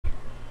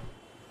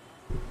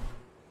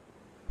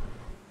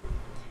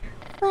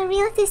For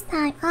real this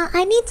time.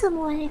 I need to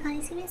more,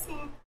 guys. Give me a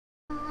second.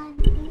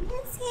 Give me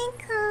a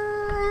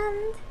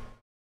second.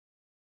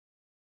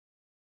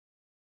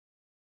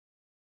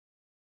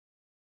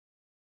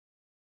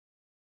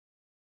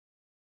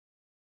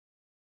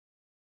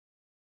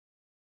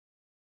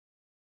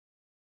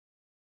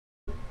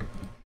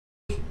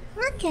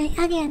 Okay,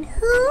 again,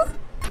 who?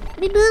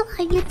 Bebop,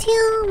 are you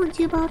too? Would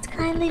you both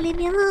kindly leave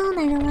me alone?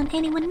 I don't want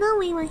anyone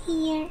knowing we're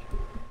here.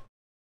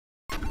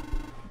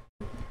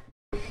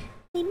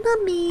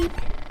 Bebop, beep.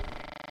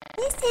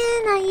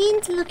 Listen, I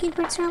ain't looking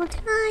for trouble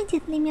tonight.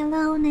 Just leave me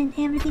alone and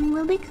everything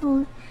will be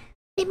cool.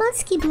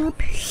 Bebopski boop.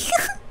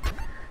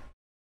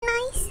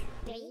 Nice.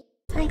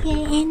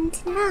 Okay,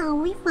 and now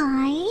we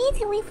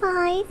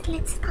fight.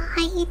 Let's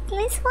fight.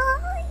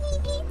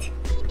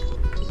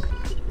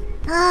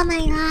 Oh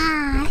my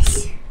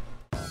gosh.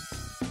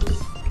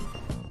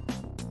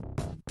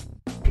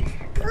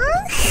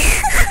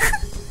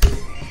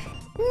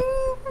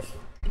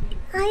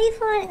 I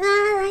forgot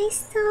I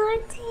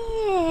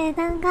started.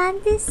 I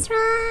got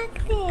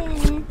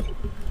distracted.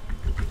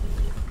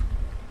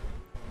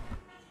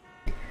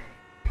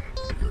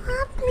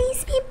 Oh,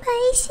 please be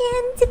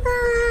patient,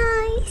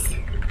 guys.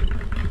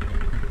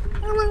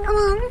 Come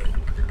on.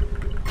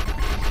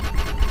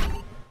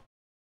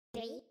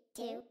 3,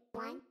 2,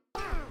 1,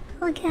 go!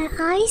 Okay,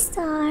 I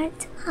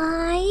start.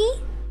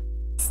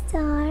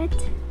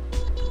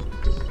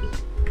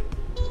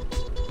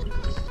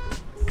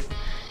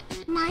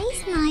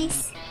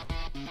 Nice.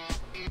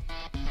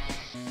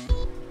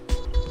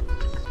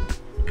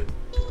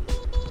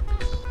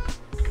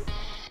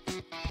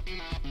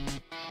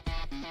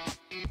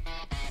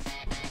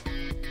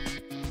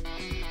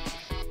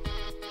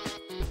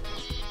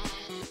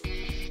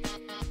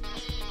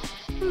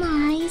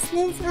 Nice,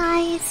 this guy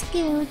is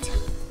good.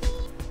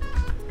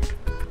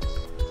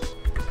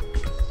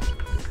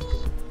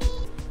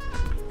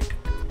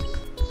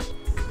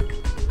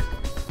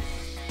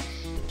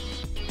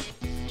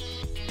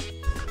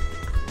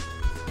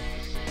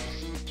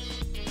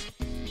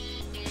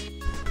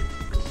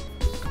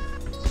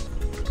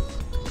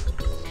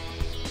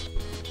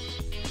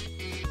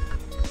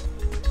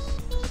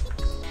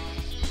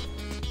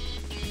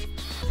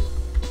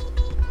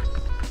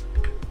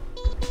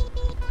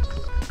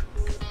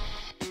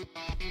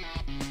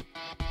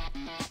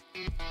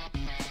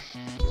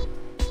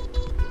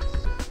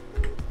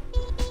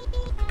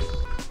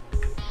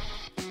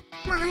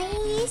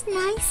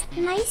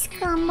 Nice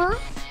combo.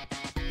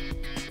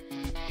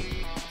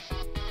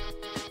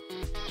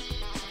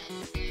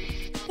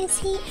 Is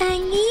he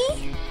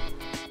angry?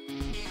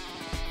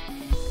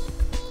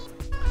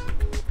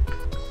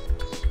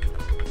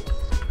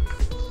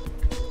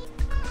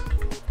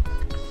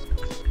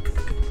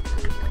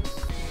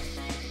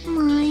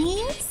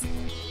 Nice.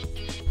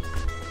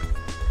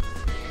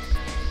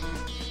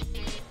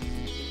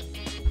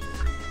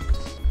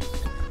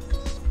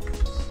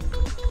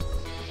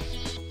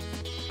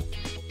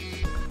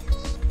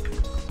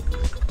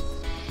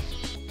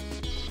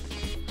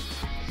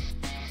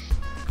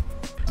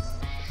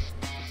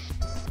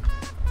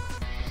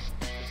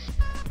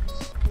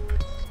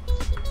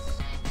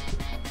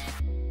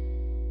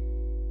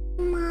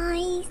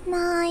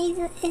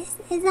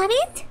 Is that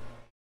it?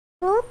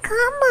 Oh,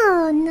 come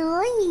on,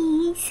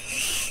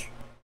 nice.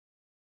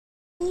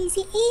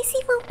 Easy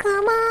for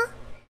Kama.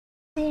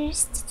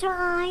 First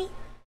try.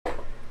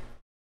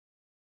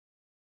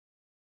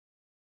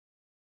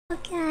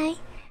 Okay,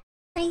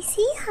 I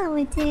see how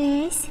it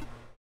is.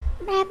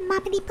 Bad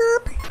moppity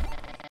poop.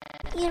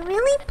 You're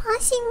really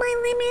pushing my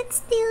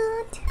limits,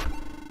 dude.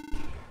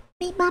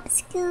 Bebop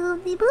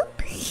Scooby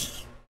Boop.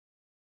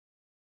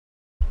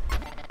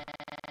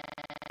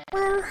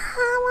 Well,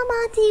 how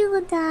about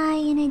you die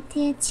in a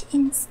ditch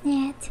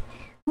instead?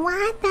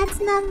 What?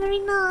 That's not very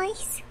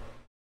nice.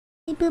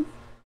 Little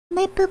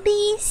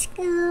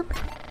Scoop.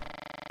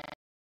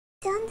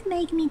 Don't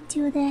make me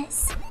do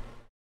this.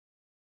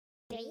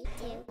 3,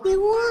 2, 1,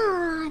 Do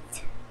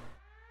what?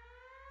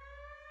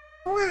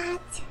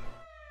 What?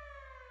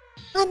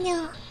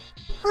 Anya,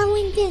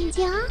 I'm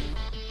danger.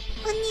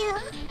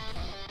 Anya.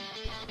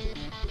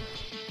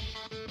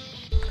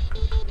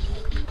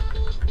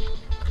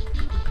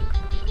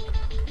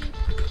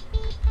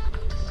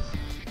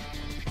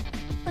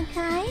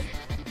 Okay.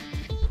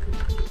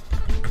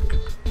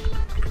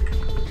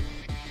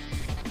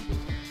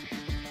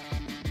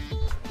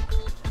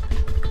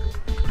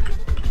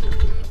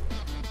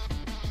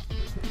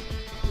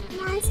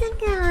 That's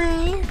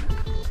okay.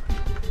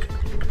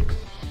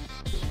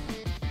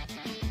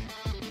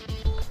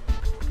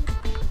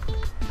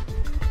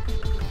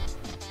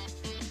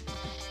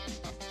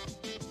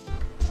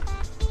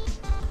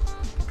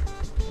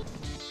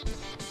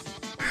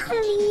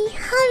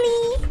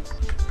 Holly.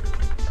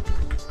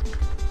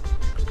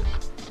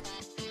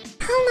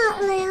 Hello,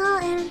 Leo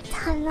and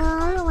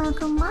hello,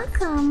 welcome.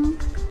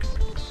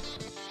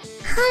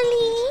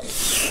 Holly.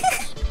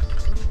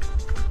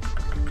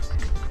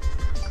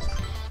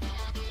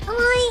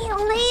 Hi,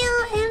 Leo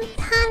and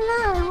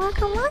hello,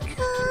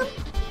 welcome.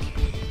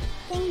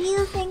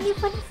 Thank you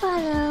for the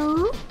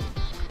follow.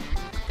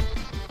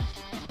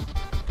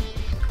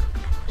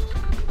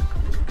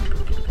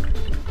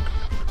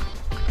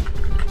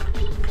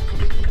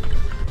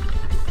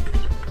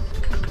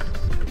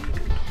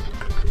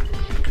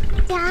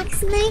 Jack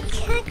Snake,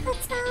 check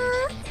what's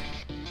up.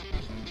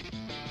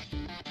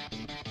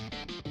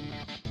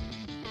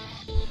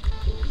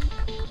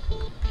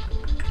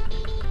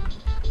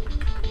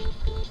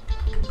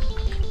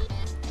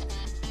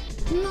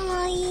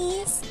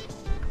 Nice.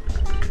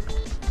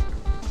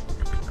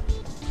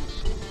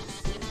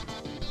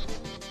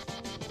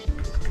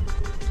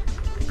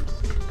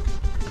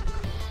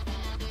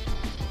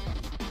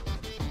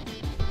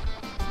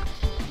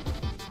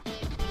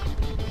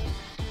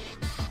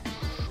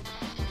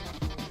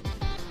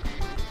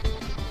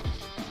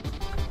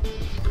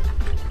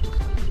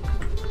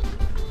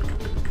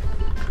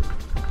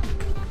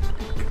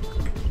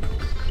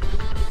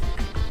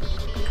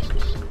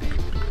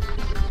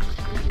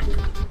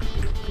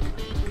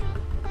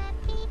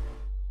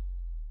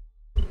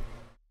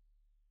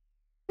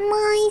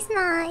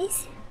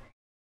 Nice.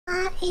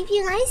 If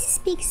you guys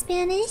speak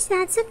Spanish,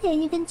 that's okay.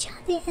 You can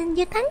chat it and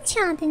you can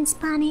chat in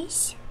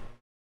Spanish.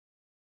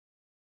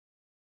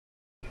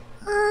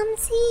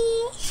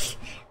 Sí.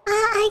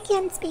 I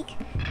can't speak.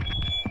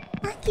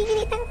 Aquí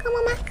gritan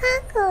como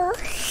macaco.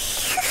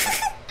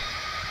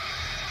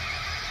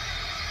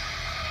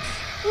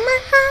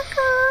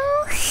 Macaco.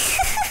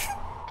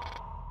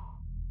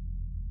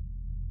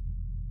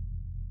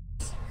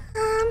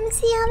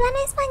 Si hablan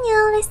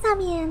español está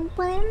bien.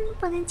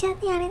 Pueden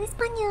chatear en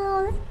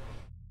español.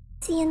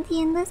 Si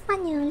entiendo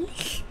español.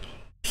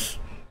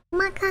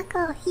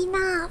 Macaco,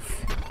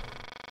 enough.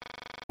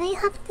 I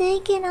have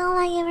taken all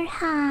I ever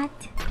had.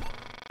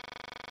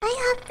 I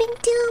have been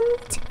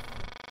doomed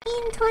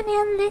into an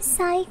endless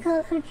cycle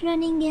of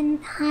running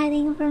and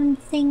hiding from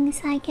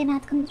things I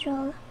cannot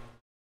control.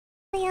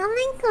 I hablo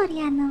en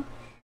coreano.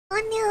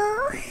 Oh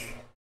no.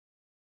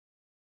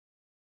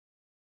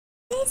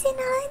 Ese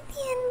no lo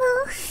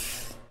entiendo.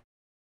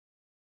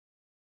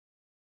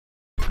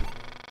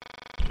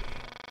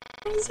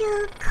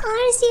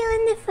 Curse you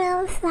and the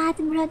filth that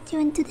brought you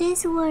into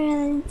this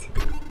world.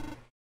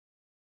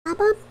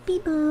 About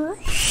people.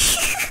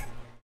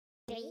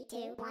 3,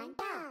 2, 1,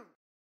 go!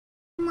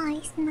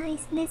 Nice.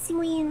 Let's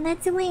win,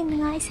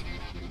 guys.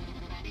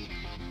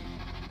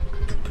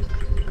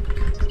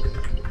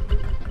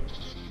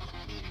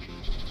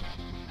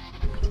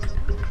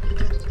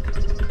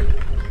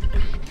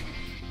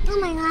 Oh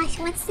my gosh,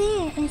 what's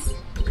this?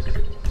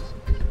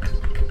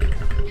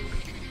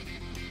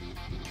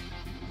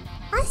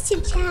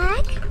 Posture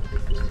check?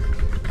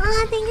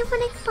 Oh, thank you for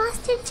the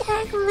posture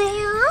check,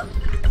 Leo.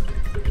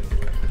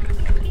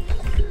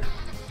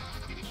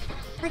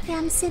 Okay,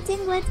 I'm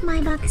sitting with my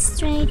back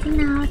straight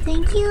now.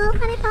 Thank you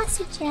for the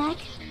posture check.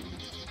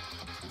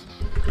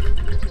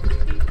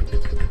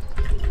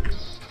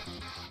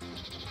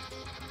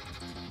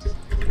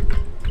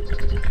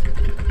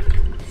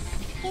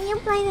 Can you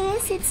play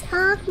this? It's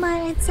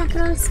Akbar, it's a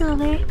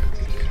crossover.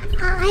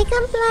 I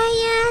can play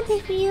it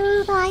if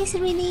you guys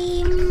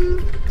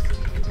redeem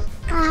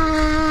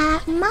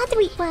mod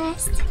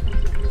request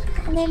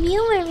and the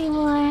viewer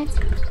reward.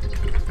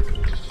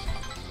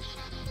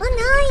 Oh,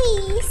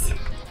 nice!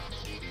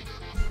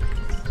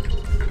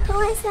 Who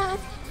was that?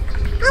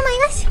 Oh my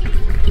gosh!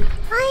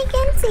 I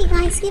can't see,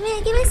 guys. Give me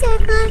a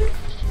second.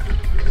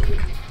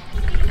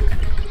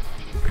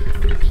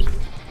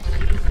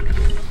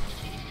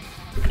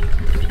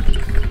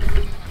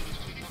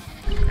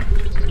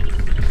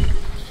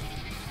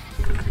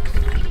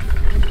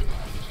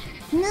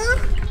 No?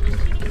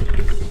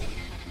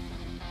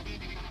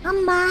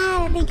 I'm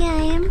bad at the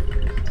game.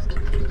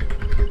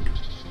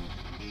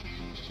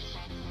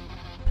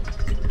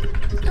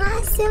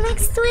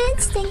 Select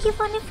Twitch, thank you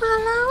for the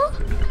follow.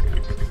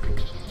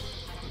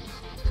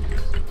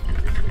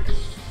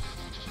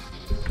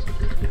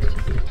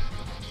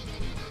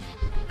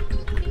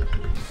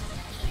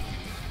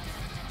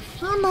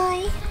 Oh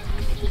boy.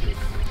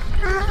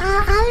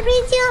 I'll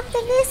read you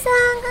after this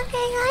song,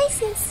 okay guys?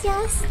 It's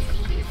just...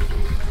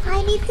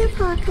 I need to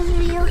focus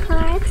real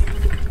hard.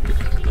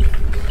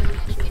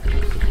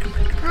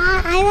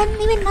 I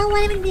don't even know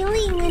what I'm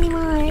doing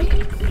anymore.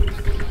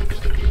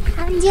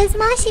 I'm just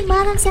mashing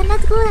buttons, I'm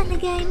not good at the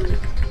game.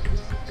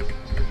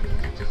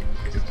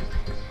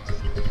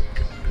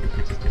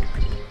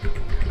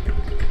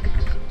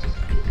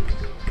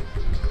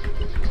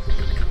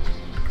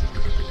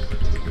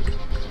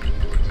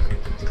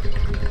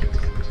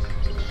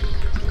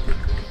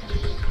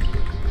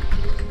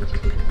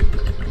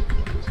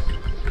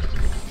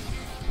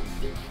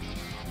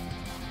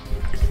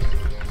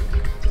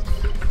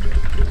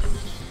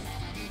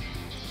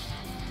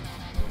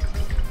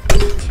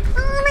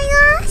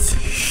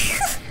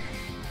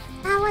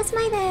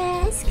 My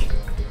desk.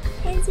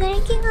 It's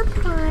breaking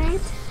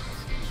apart.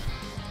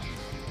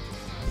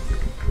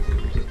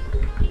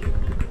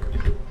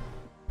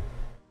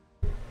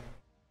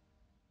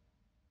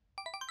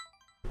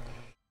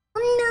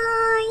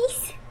 Oh,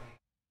 nice!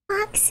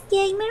 Max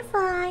Gamer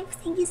 5,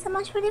 thank you so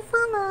much for the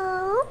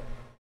follow.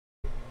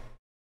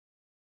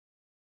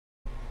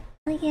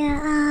 Oh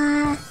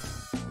yeah,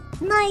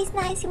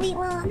 nice, we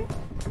won.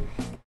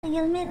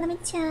 Okay, let me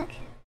check.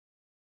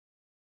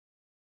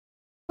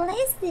 What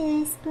is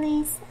this,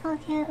 please?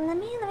 Okay, let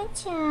me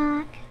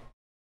check.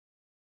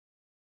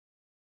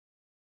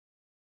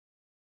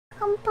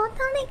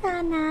 Compoto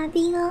Legana,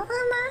 digo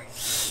hola.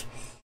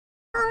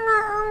 Hola,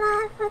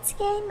 hola, Fox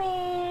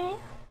Gamer.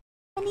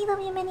 Bienvenido,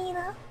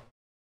 bienvenido.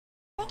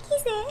 Aquí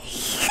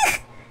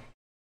sé.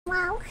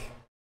 Wow.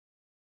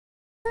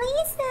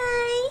 Please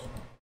say.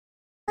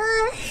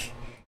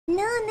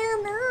 No, no,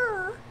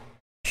 no.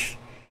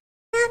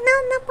 No, no,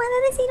 no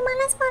puedo decir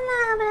malas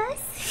palabras.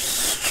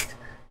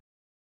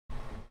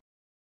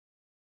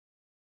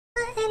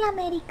 El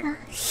América.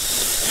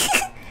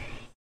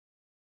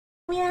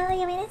 Cuidado,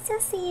 ya vienen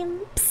sus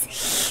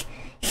simps.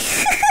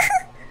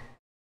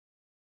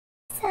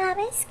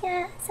 ¿Sabes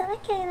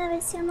que la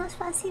versión más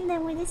fácil de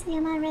Whitty se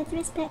llama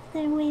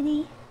Retrospector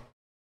Whitty?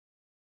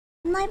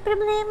 No hay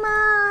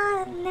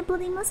problema, le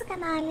pudimos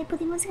ganar, le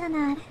pudimos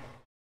ganar.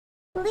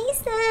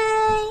 Please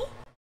say.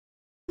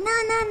 No,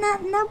 no, no,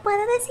 no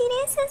puedo decir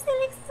eso,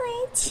 Select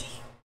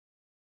Switch.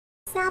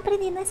 Está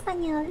aprendiendo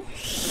español.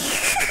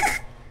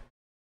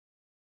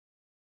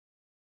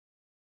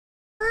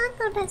 Ah,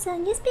 con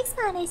razón, you speak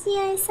Spanish,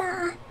 yes.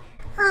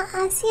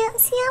 Sí,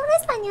 sí hablo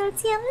español,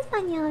 sí hablo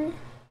español.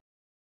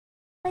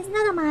 Pues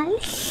nada mal.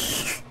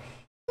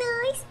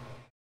 Nice.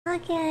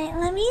 Okay,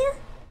 let me...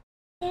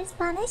 Your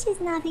Spanish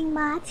is nothing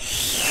but...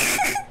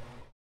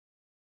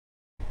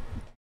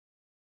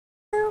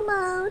 Cool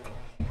mode.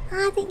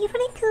 Thank you for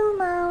the cool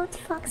mode,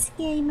 Fox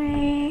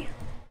Gamer.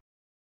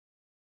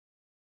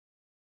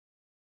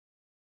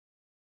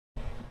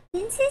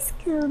 This is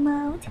cool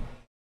mode.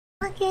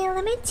 Okay,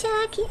 let me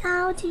check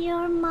out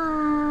your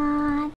mod.